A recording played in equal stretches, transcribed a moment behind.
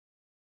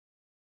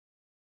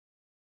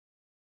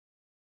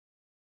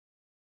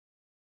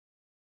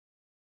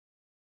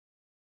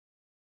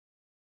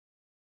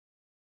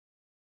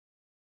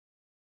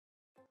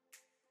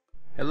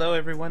Hello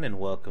everyone and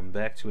welcome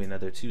back to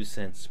another 2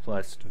 Cents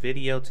Plus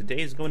video.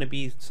 Today is going to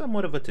be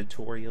somewhat of a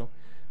tutorial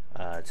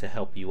to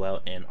help you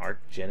out in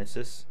Ark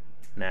Genesis.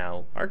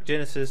 Now, Ark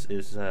Genesis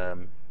is,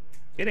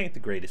 it ain't the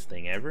greatest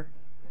thing ever.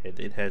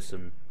 It has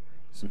some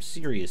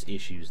serious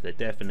issues that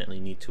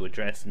definitely need to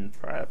address and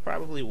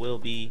probably will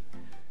be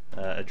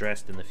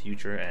addressed in the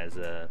future as,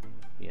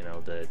 you know,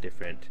 the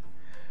different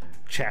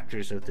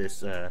chapters of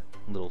this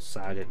little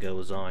saga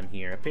goes on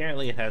here.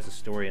 Apparently it has a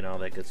story and all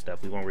that good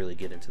stuff. We won't really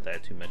get into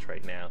that too much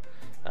right now.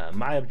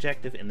 My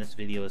objective in this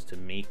video is to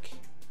make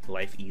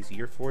life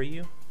easier for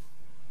you.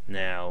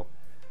 Now,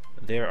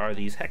 there are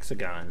these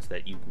hexagons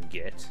that you can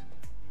get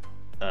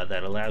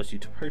that allows you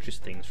to purchase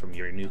things from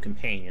your new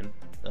companion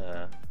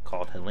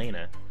called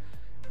Helena,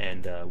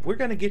 and we're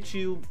gonna get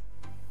you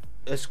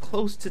as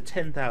close to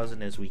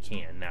 10,000 as we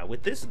can. Now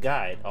with this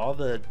guide, all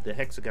the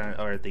hexagon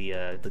or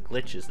the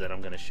glitches that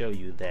I'm going to show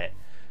you that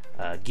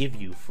give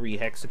you free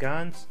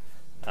hexagons,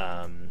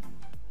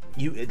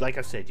 like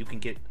I said, you can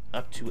get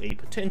up to a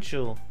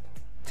potential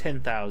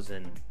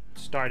 10,000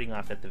 starting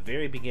off at the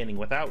very beginning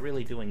without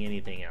really doing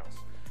anything else,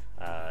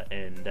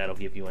 and that'll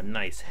give you a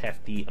nice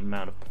hefty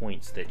amount of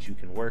points that you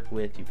can work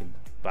with. You can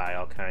buy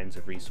all kinds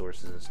of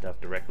resources and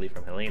stuff directly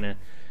from Helena,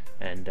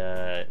 and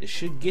it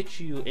should get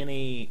you in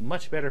a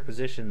much better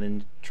position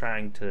than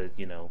trying to,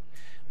 you know,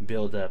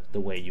 build up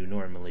the way you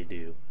normally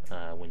do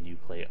when you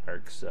play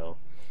Ark. So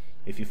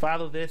if you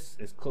follow this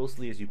as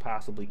closely as you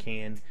possibly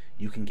can,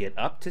 you can get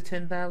up to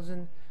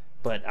 10,000,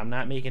 but I'm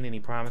not making any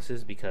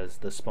promises because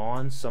the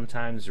spawns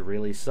sometimes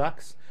really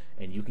sucks,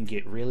 and you can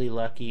get really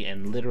lucky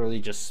and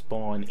literally just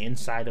spawn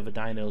inside of a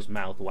dino's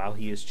mouth while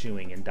he is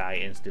chewing and die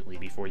instantly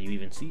before you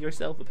even see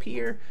yourself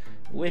appear,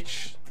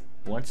 which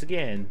once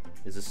again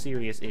is a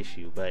serious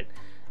issue, but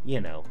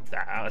you know,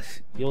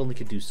 you only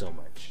could do so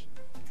much.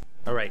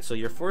 Alright, so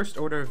your first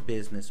order of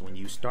business when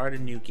you start a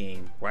new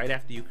game, right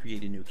after you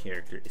create a new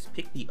character, is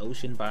pick the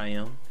ocean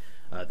biome.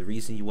 The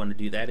reason you want to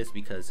do that is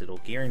because it'll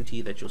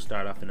guarantee that you'll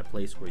start off in a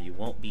place where you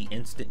won't be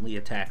instantly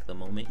attacked the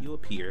moment you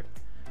appear,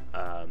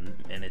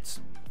 and it's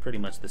pretty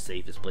much the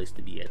safest place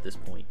to be at this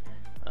point.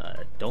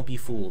 Don't be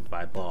fooled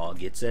by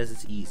bog. It says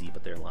it's easy,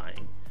 but they're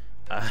lying.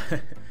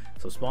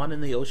 So spawn in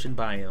the ocean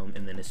biome,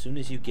 and then as soon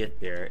as you get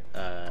there,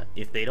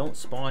 if they don't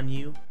spawn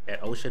you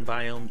at ocean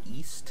biome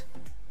east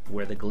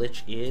where the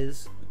glitch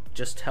is,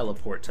 just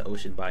teleport to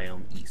ocean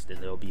biome east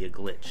and there'll be a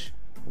glitch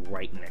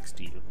right next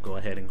to you. Go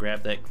ahead and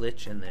grab that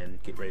glitch and then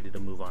get ready to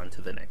move on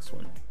to the next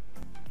one.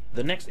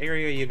 The next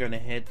area you're going to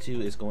head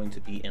to is going to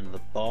be in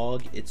the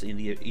bog. It's in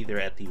either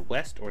at the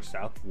west or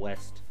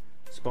southwest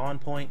spawn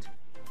point.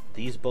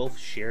 These both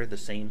share the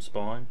same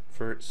spawn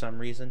for some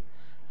reason.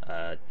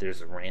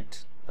 There's a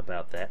rant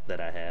about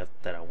that I have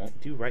that I won't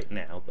do right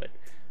now, but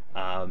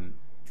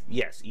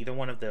yes, either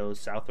one of those,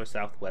 south or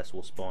southwest,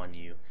 will spawn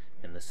you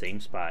in the same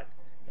spot.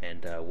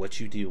 And what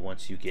you do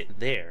once you get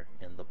there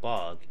in the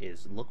bog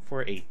is look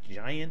for a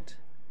giant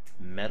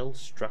metal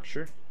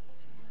structure.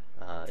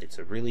 It's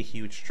a really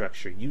huge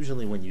structure.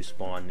 Usually when you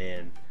spawn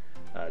in,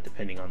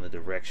 depending on the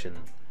direction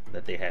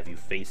that they have you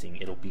facing,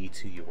 it'll be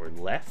to your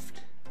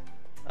left.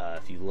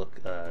 If you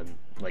look,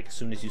 like as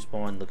soon as you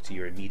spawn, look to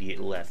your immediate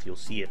left, you'll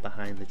see it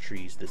behind the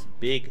trees, this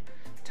big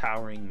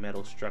towering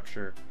metal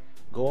structure.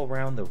 Go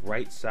around the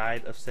right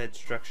side of said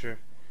structure,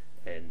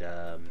 and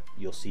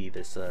you'll see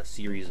this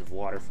series of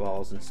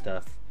waterfalls and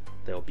stuff.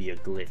 There'll be a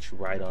glitch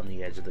right on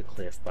the edge of the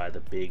cliff by the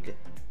big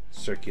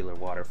circular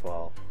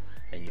waterfall,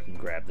 and you can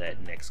grab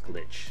that next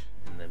glitch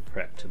and then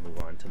prep to move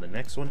on to the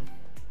next one.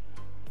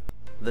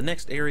 The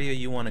next area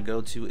you want to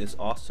go to is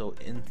also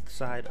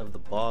inside of the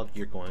bog.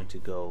 You're going to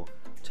go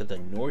to the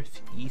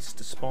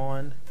northeast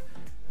spawn.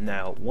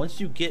 Now once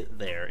you get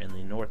there in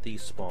the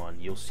northeast spawn,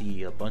 you'll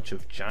see a bunch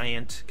of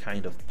giant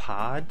kind of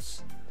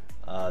pods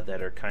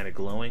that are kind of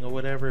glowing or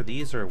whatever.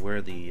 These are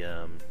where the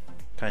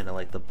kind of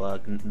like the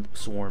bug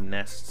swarm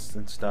nests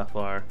and stuff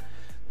are.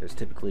 There's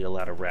typically a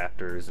lot of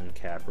raptors and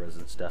capras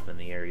and stuff in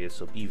the area,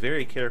 so be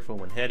very careful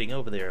when heading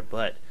over there.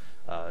 But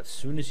as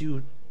soon as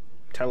you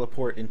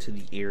teleport into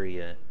the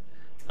area,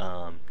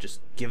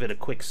 just give it a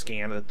quick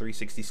scan, a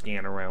 360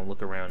 scan around,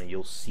 look around, and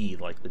you'll see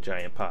like the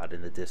giant pod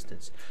in the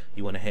distance.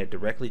 You want to head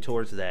directly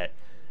towards that,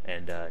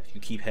 and if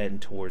you keep heading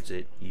towards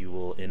it, you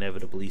will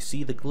inevitably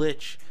see the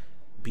glitch.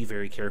 Be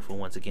very careful.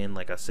 Once again,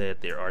 like I said,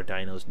 there are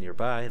dinos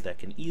nearby that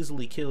can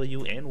easily kill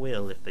you, and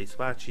will if they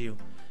spot you.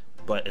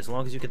 But as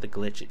long as you get the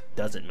glitch, it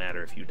doesn't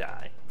matter if you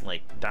die.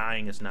 Like,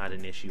 dying is not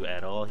an issue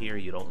at all here.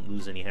 You don't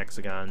lose any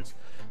hexagons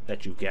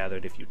that you've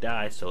gathered if you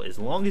die. So as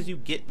long as you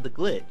get the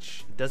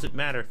glitch, it doesn't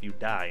matter if you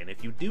die. And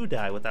if you do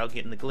die without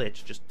getting the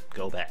glitch, just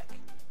go back.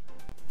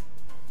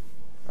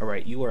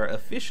 Alright, you are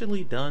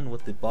officially done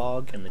with the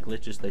bog and the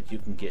glitches that you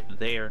can get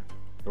there,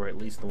 or at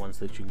least the ones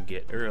that you can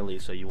get early.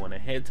 So you want to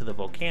head to the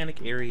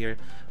volcanic area.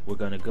 We're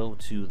going to go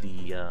to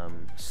the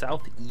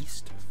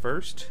southeast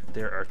first.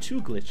 There are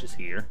two glitches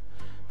here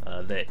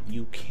that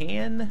you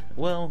can,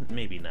 well,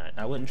 maybe not.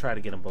 I wouldn't try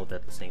to get them both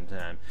at the same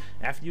time.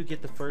 After you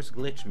get the first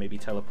glitch, maybe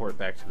teleport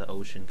back to the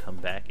ocean, come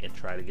back and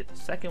try to get the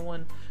second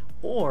one.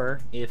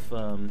 Or if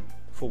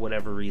for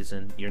whatever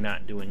reason you're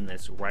not doing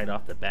this right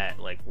off the bat,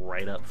 like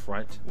right up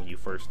front when you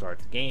first start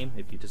the game,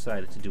 if you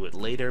decided to do it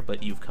later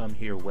but you've come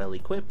here well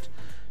equipped,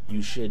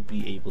 you should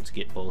be able to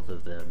get both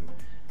of them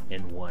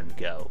in one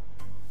go.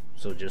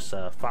 So just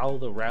follow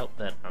the route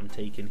that I'm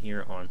taking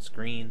here on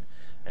screen,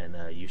 and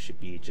you should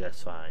be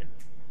just fine.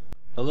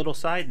 A little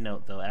side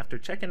note though, after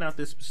checking out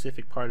this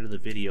specific part of the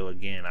video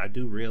again, I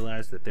do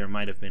realize that there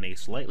might have been a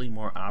slightly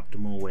more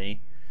optimal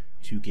way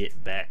to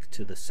get back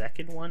to the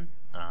second one.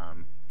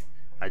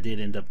 I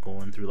did end up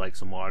going through like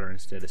some water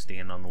instead of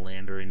staying on the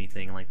land or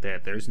anything like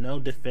that. There's no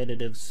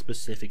definitive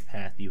specific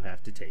path you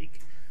have to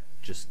take.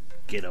 Just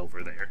get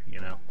over there, you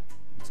know?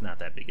 It's not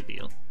that big a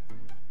deal.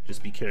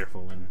 Just be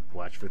careful and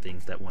watch for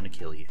things that want to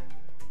kill you.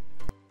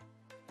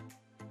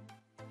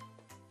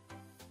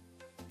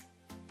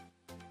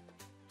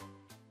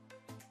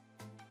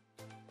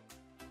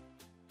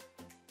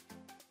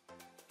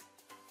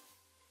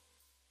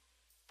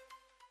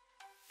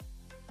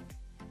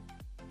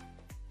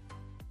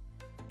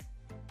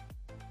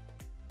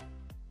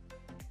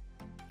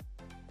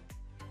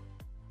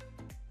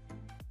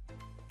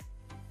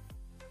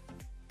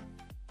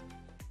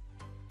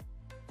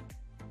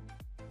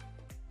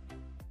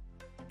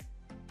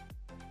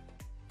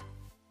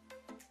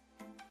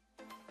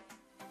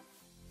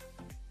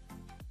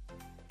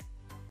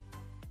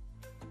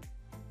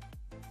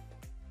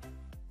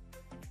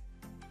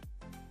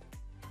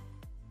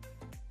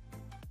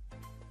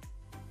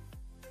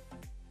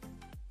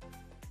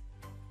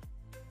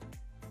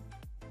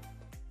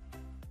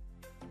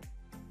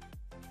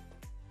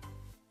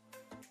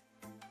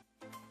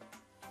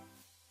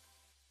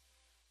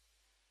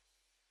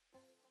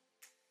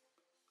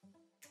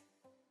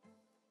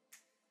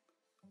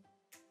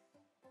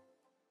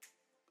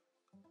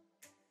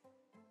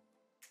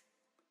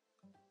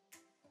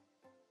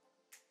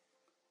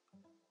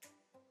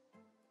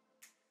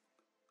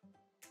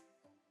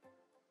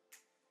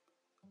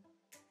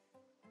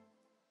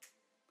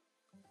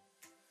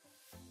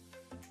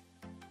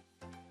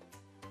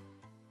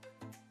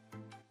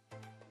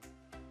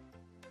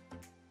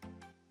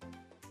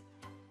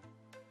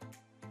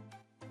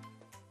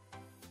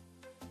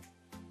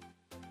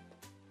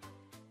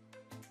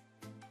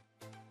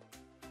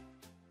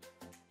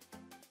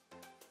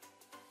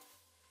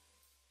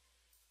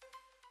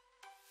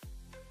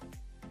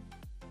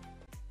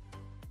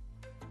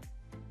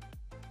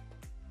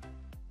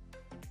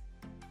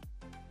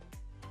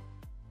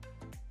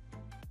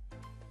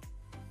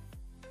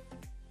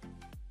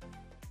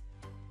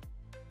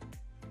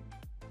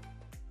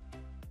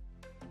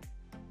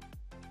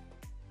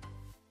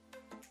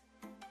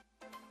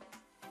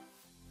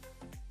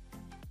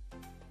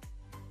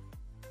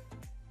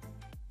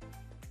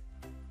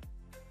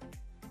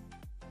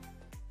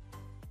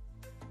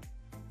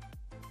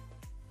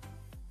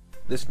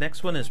 This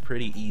next one is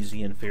pretty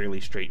easy and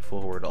fairly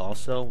straightforward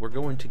also. We're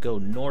going to go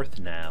north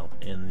now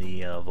in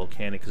the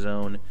volcanic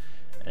zone,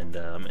 and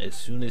as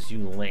soon as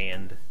you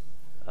land,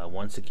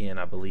 once again,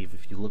 I believe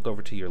if you look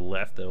over to your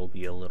left, there will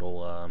be a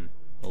little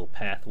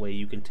pathway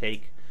you can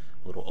take,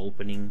 a little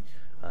opening.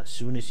 As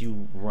soon as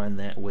you run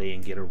that way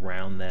and get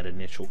around that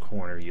initial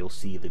corner, you'll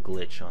see the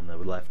glitch on the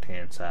left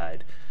hand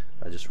side.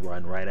 Just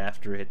run right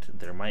after it.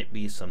 There might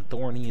be some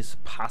thornies,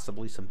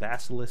 possibly some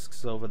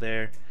basilisks over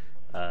there.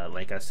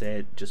 Like I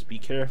said, just be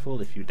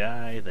careful. If you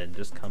die, then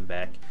just come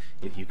back.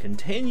 If you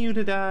continue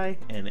to die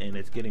and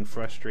it's getting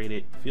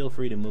frustrated, feel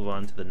free to move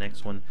on to the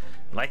next one.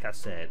 Like I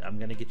said, I'm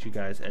gonna get you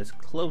guys as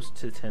close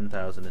to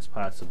 10,000 as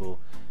possible.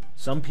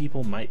 Some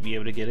people might be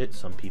able to get it,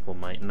 some people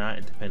might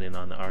not, depending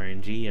on the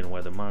RNG and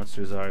where the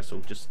monsters are, so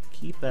just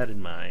keep that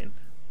in mind.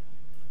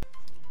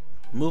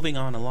 Moving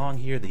on along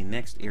here, the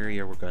next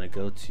area we're going to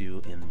go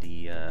to in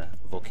the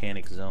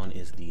volcanic zone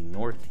is the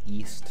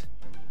northeast.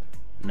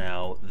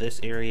 Now, this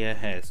area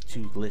has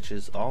two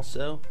glitches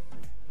also,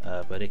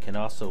 but it can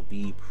also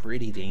be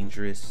pretty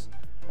dangerous.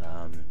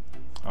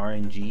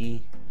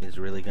 RNG is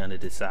really going to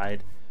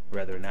decide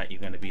whether or not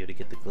you're going to be able to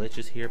get the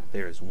glitches here, but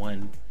there is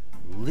one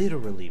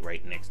literally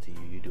right next to you.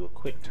 You do a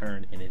quick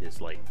turn and it is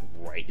like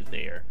right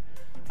there.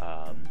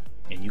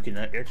 And you can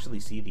actually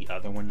see the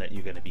other one that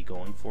you're going to be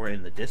going for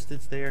in the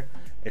distance there.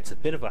 It's a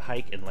bit of a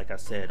hike, and like I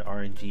said,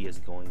 RNG is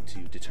going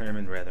to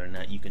determine whether or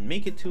not you can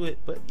make it to it,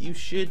 but you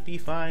should be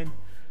fine.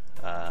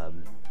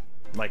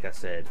 Like I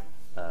said,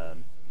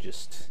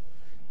 just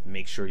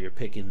make sure you're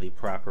picking the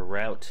proper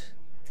route,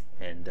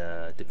 and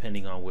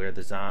depending on where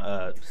the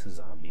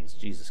zombies,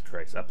 Jesus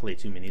Christ, I play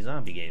too many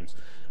zombie games.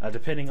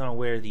 Depending on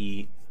where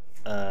the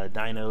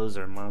dinos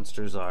or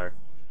monsters are,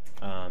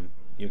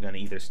 you're going to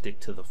either stick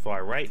to the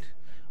far right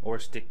or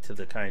stick to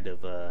the kind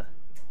of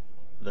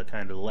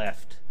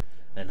left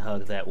and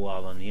hug that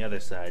wall on the other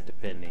side,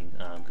 depending,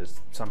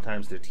 because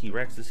sometimes they're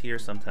T-Rexes here,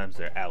 sometimes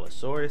they're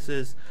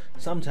Allosauruses,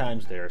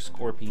 sometimes there are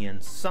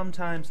scorpions,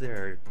 sometimes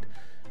there's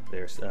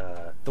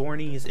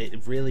thornies.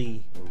 It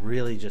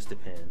really just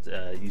depends.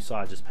 You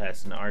saw just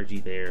past an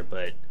RG there,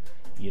 but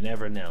you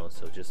never know,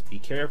 so just be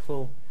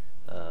careful.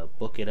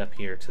 Book it up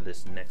here to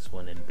this next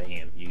one, and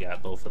bam, you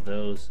got both of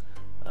those.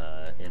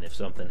 And if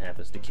something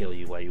happens to kill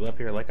you while you up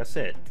here, like I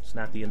said, it's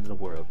not the end of the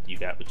world. You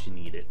got what you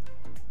needed.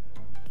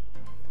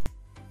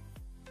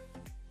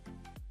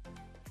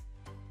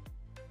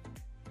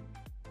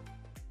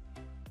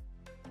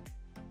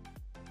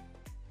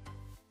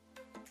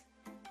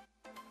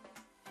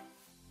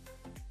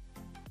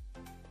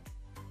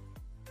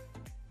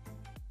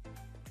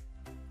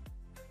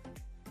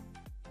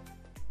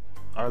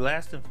 Our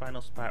last and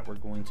final spot we're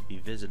going to be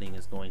visiting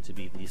is going to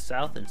be the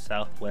south and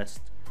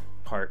southwest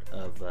part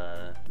of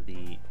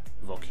the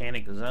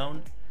volcanic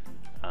zone.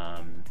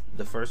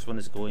 The first one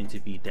is going to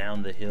be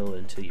down the hill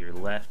and to your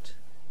left.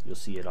 You'll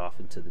see it off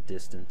into the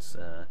distance.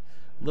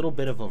 Little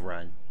bit of a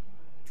run,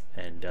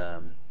 and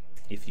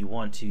if you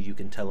want to, you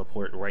can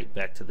teleport right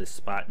back to this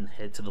spot and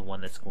head to the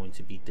one that's going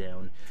to be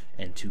down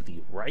and to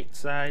the right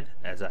side.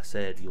 As I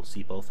said, you'll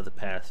see both of the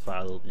paths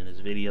followed in this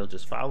video.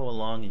 Just follow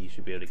along and you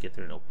should be able to get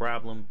there no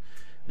problem.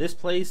 This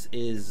place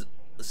is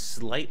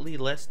slightly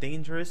less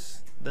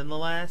dangerous than the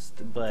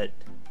last, but,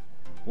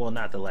 well,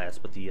 not the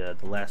last, but the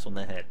last one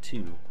that had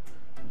 2.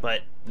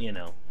 But, you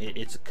know,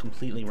 it's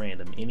completely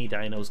random. Any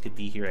dinos could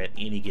be here at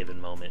any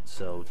given moment,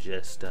 so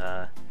just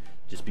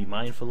be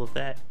mindful of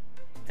that.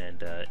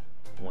 And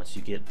once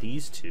you get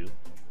these 2,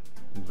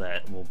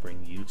 that will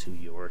bring you to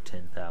your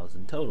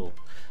 10,000 total,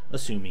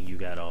 assuming you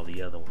got all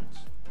the other ones.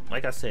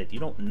 Like I said, you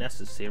don't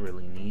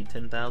necessarily need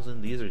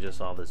 10,000. These are just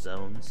all the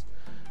zones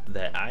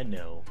that I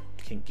know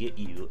can get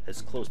you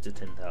as close to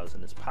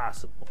 10,000 as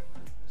possible.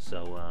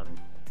 So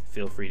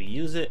feel free to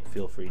use it,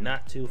 feel free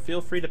not to. Feel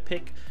free to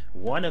pick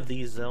one of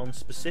these zones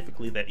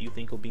specifically that you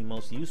think will be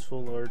most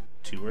useful, or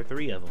 2 or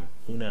 3 of them,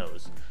 who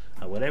knows.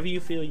 Whatever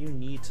you feel you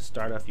need to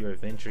start off your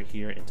adventure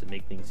here and to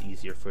make things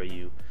easier for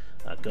you,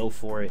 go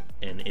for it.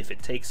 And if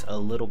it takes a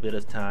little bit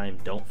of time,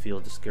 don't feel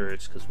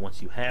discouraged, because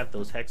once you have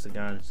those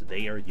hexagons,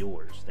 they are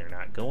yours. They're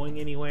not going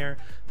anywhere.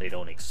 They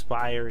don't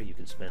expire. You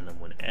can spend them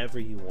whenever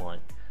you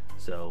want.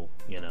 So,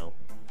 you know,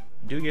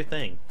 do your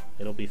thing.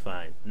 It'll be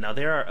fine. Now,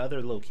 there are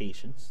other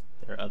locations.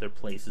 There are other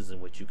places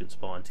in which you can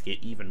spawn to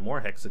get even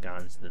more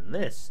hexagons than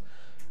this,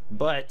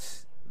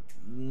 but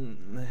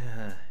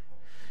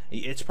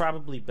it's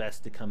probably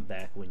best to come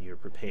back when you're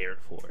prepared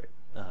for it,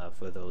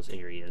 for those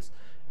areas.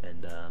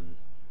 And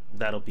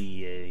that'll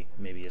be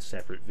maybe a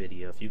separate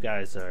video. If you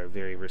guys are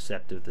very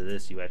receptive to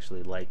this, you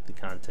actually like the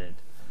content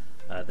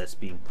that's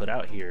being put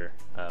out here,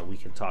 we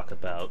can talk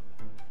about,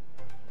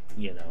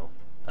 you know,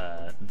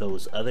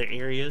 those other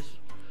areas.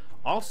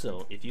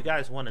 Also, if you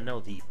guys want to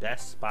know the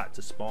best spot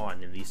to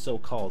spawn in the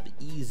so-called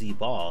easy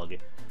bog,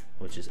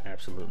 which is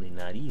absolutely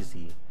not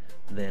easy,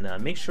 then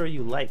make sure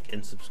you like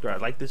and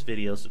subscribe. Like this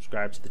video,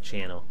 subscribe to the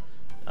channel,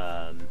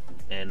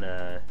 and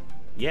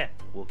yeah,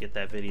 we'll get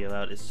that video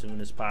out as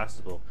soon as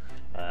possible,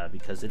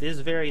 because it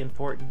is very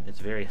important. It's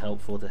very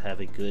helpful to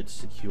have a good,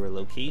 secure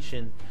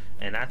location,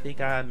 and I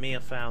think I may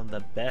have found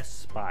the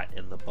best spot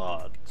in the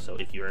bog. So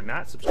if you are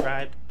not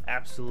subscribed,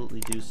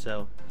 absolutely do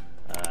so,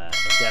 and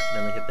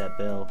definitely hit that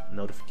bell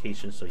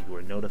notification so you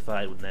are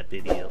notified when that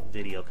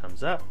video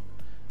comes up.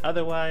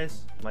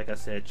 Otherwise, like I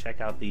said, check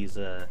out these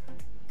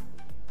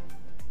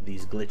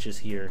glitches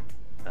here.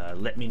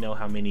 Let me know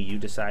how many you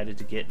decided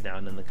to get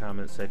down in the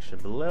comment section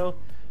below,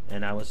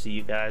 and I will see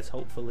you guys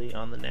hopefully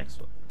on the next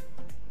one.